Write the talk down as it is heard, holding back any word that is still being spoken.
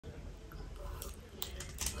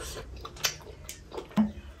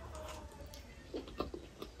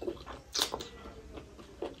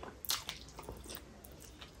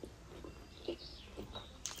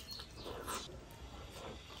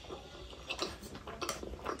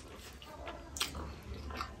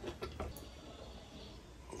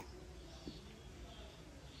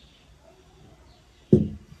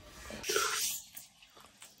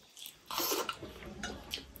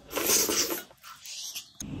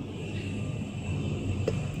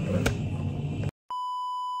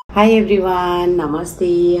High everyone, नमस्ते।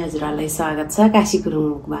 हजुरहरूलाई स्वागत छ काशी गुरुङ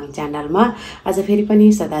मुकबाङ च्यानलमा। आज फेरि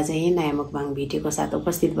पनि सदा चाहिँ नयाँ मुकबाङ भिडियोको साथ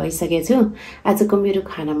उपस्थित भइसकेको छु। आजको मेरो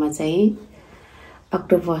खानामा चाहिँ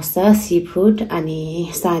अक्टोपस छ, सी फुड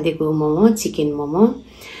अनि साँधेको मोमो, चिकन मोमो।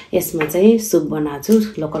 यसमा चाहिँ सुप बनाएको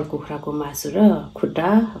छु। लोकल कुखुराको मासु र खुट्टा,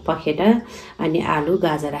 पखेटा अनि आलु,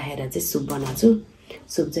 गाजर राखेर चाहिँ सुप बनाएको छु।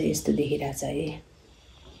 सुप चाहिँ यस्तो देखिरहेछ है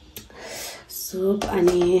सुप।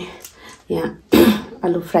 अनि यहाँ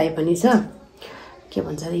आलु फ्राई पनि छ। के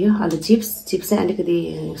भन्छ अरे यो आलु चिप्स चाहिँ अलिकति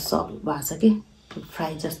सफ्ट भएको छ कि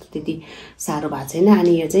फ्राई जस्तो त्यति साह्रो भएको छैन।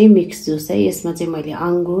 अनि यो चाहिँ मिक्स जुस है। यसमा चाहिँ मैले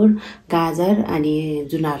अङ्गुर, गाजर अनि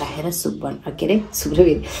जुना राखेर सुप के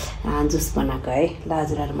अरे जुस बनाएको है। ल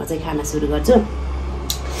हजुरहरू म चाहिँ खाना सुरु गर्छु।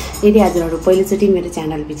 यदि हजुरहरू पहिलोचोटि मेरो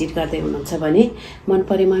च्यानल भिजिट गर्दै हुनुहुन्छ भने मन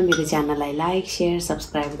परेमा मेरो च्यानललाई लाइक, सेयर,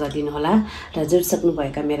 सब्सक्राइब गरिदिनु होला र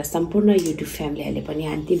जोडिसक्नुभएका मेरा सम्पूर्ण युट्युब फ्यामिलीहरूले पनि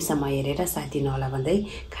अन्तिमसम्म हेरेर साथ दिनुहोला भन्दै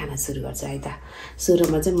खाना सुरु गर्छु है त।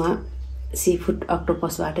 सुरुमा चाहिँ म सी फुड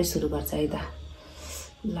अक्टोपसबाटै सुरु गर्छु है त।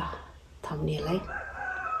 ल थम्बनेललाई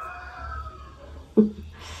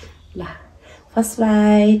ल फर्स्ट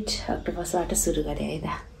बाइट अक्टोपसबाट सुरु गरेँ है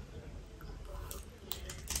त।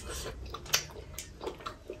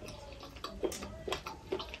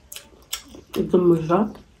 एकदम मिठो।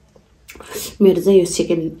 मेरो चाहिँ यो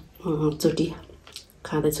सेकेन्ड चोटि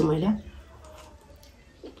खाँदैछु मैले।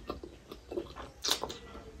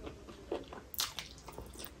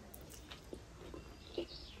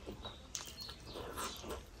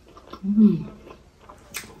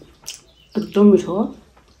 एकदम मिठो हो।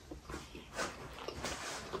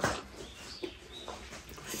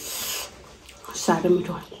 साह्रै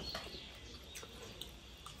मिठो।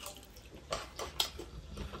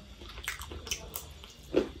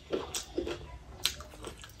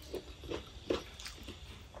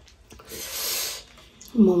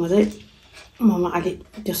 मोमो अलि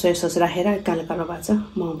त्यो सोया सस राखेर कालो कालो भएको छ।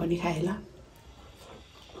 मोमो पनि खाएँ ल।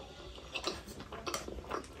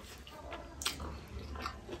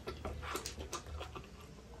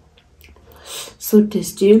 सो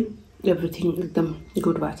टेस्टी, एभ्रिथिङ एकदम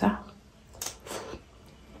गुड भएको छ।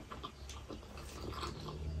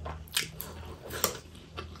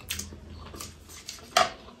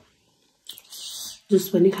 जुस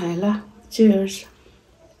पनि खाएँ ल। चियर्स।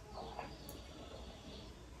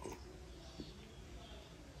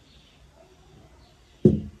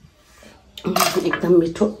 एकदम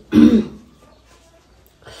मिठो।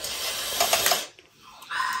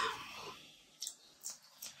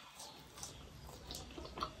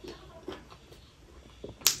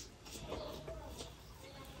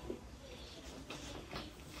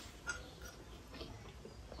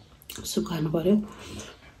 सुप खानु पर्यो।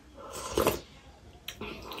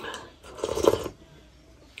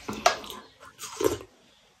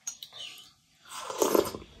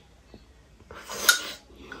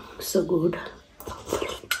 So good.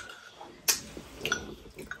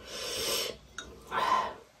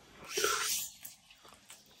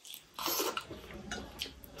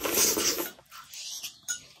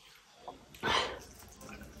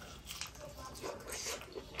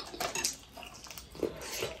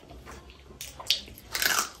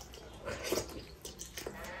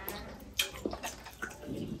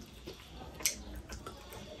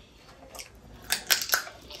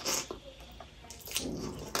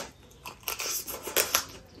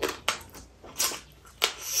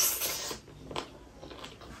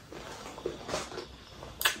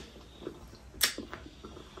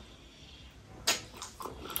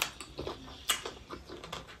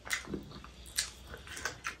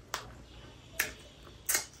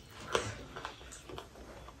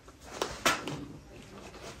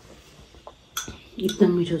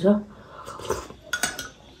 एकदम मिठो छ।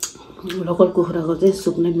 लोकल कुखुराको चाहिँ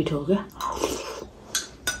सुप नै मिठो हो क्या।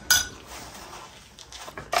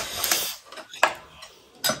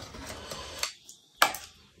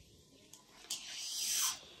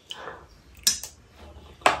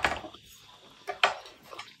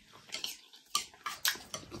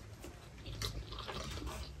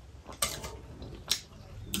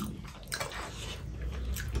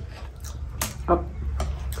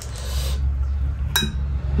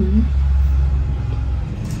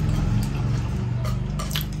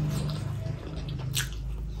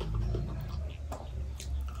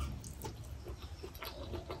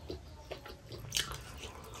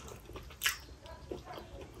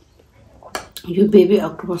 यो बेबी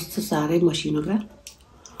अक्टोपस चाहिँ साह्रै मसिनो क्या।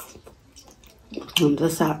 हुन्छ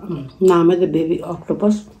नामै त बेबी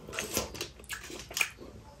अक्टोपस।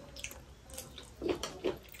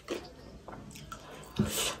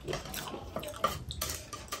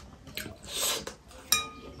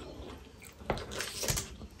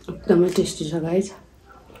 एकदमै टेस्टी छ गाइज।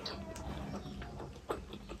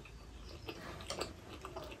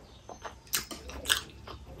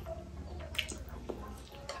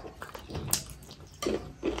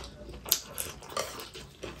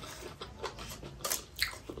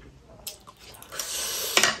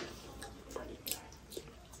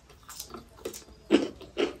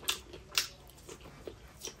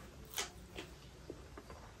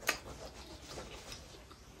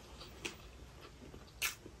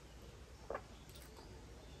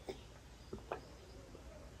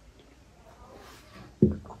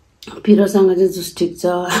 पिरोसँग चाहिँ जुस ठिक छ,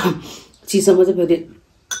 चिसोमा चाहिँ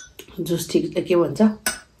फेरि जुस ठिक के भन्छ,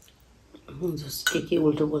 जुस के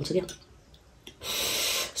उल्टो बोल्छ क्या,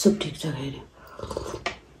 सब ठिक छ फेरि।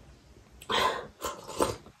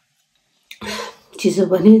 चिसो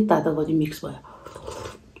पनि तातो पनि मिक्स भयो,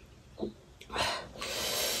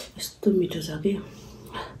 यस्तो मिठो छ कि।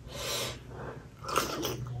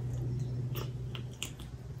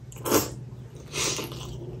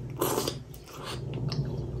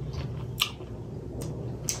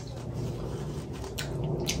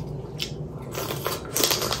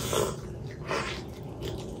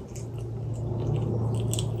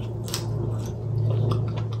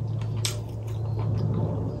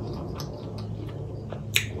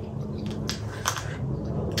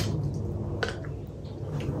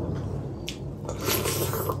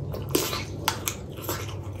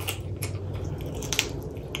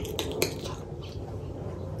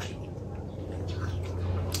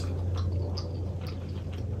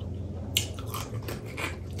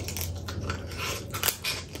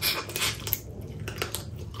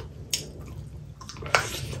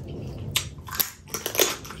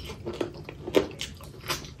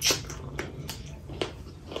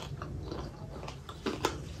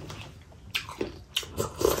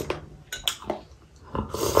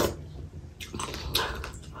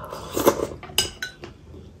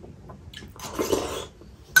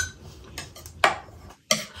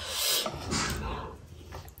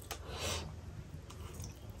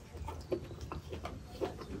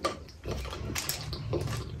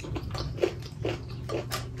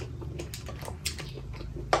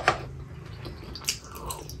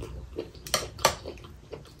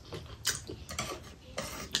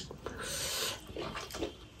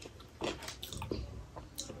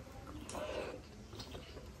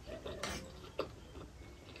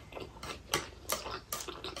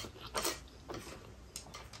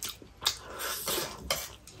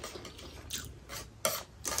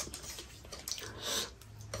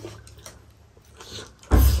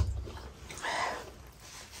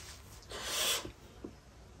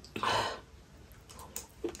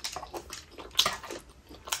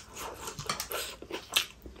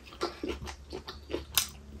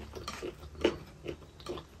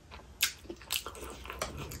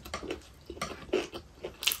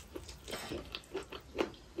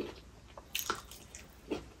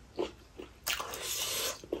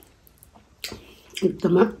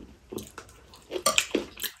 एकदमै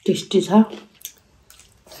टेस्टी छ।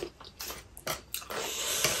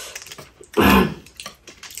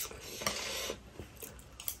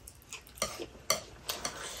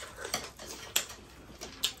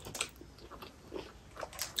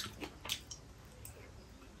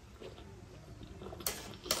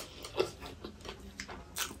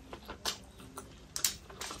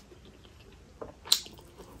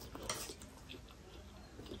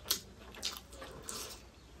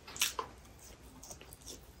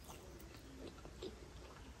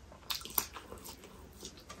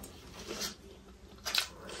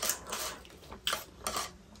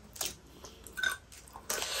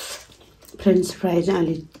 फ्रेन्च फ्राई चाहिँ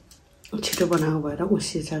अलि छिटो बनाएको भएर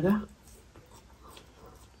उसिन्छ क्या।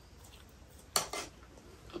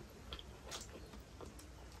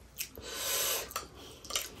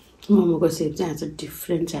 मोमोको सेप चाहिँ आज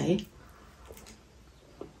डिफ्रेन्ट छ है।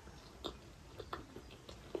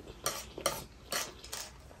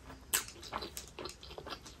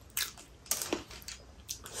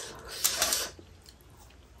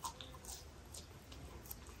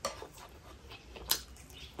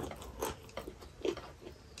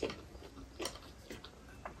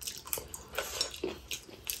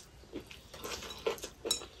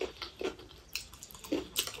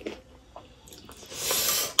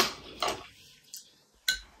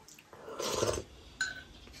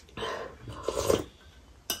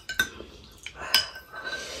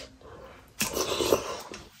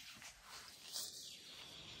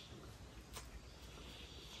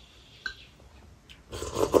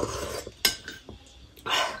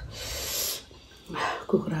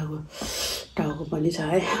 कुखुराको टाउको पनि छ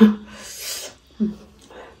है।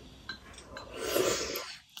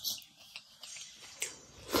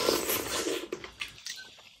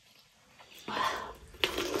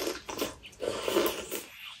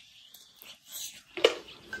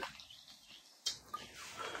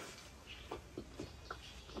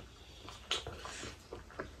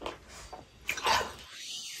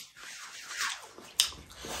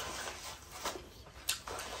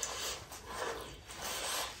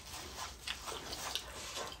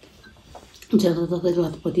 जताततै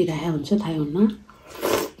लतपतिरहेको हुन्छ थाहै हुन्न।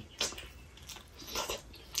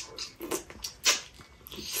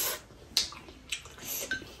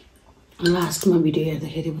 लास्टमा भिडियो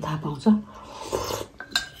हेर्दाखेरि थाहा पाउँछ।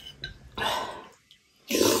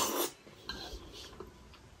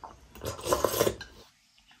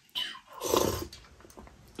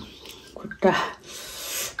 खुट्टा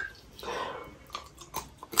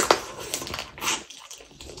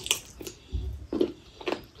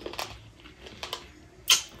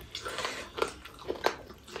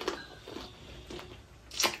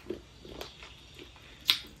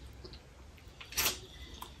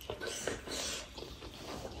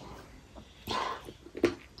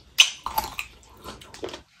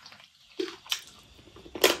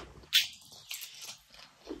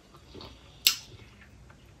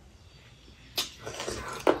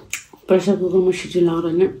प्रेसर कुकरमा सिटी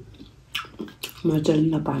लाउँदा नै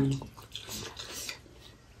मजाले नपाल्नु।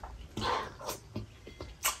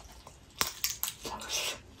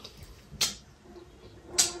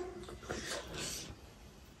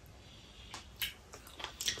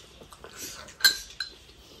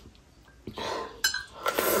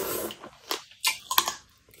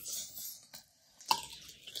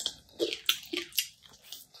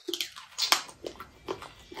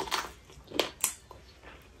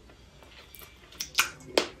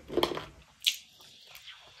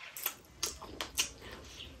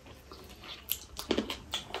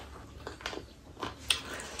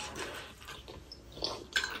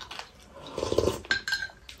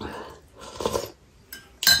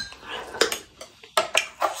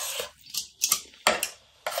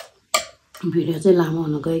 भिडियो चाहिँ लामो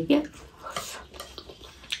हुन गयो क्या।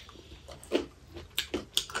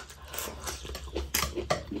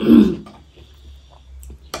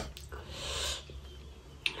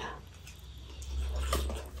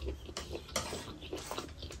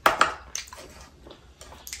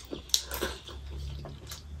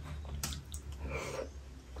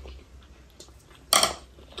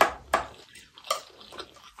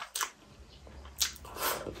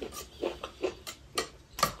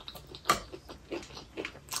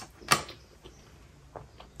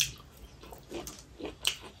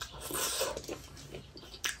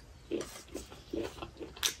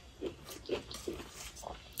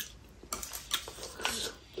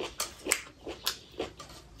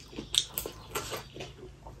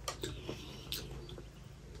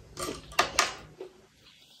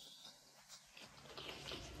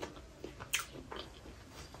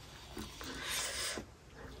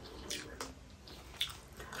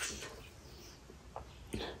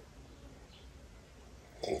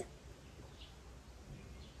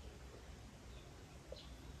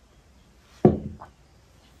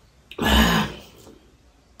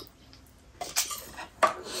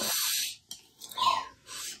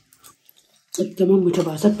 एकदमै मिठो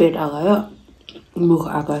भएछ। पेट आगायो, मुख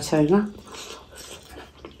आगा छैन।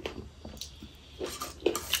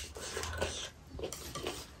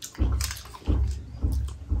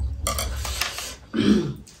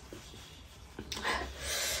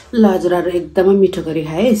 ल हजुरहरू एकदमै मिठो गरी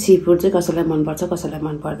खाएँ। सी फुड चाहिँ कसैलाई मनपर्छ कसैलाई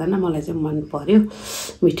मन पर्दैन। मलाई चाहिँ मन पर्यो,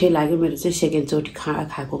 मिठै लाग्यो। मेरो चाहिँ सेकेन्डचोटि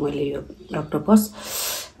खाएको मैले यो अक्टोपस।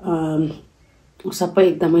 सबै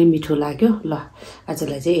एकदमै मिठो लाग्यो। ल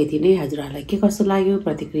आजलाई चाहिँ यति नै। हजुरहरूलाई के कस्तो लाग्यो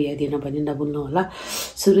प्रतिक्रिया दिन पनि नभुल्नु होला।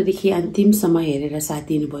 सुरुदेखि अन्तिमसम्म हेरेर साथ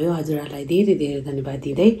दिनुभयो हजुरहरूलाई धेरै धेरै धन्यवाद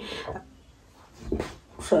दिँदै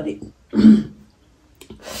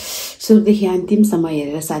सुरुदेखि अन्तिमसम्म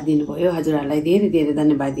हेरेर साथ दिनुभयो हजुरहरूलाई धेरै धेरै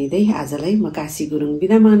धन्यवाद दिँदै आजलाई म काशी गुरुङ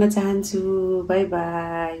बिदा माग्न चाहन्छु। By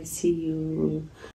by, C you.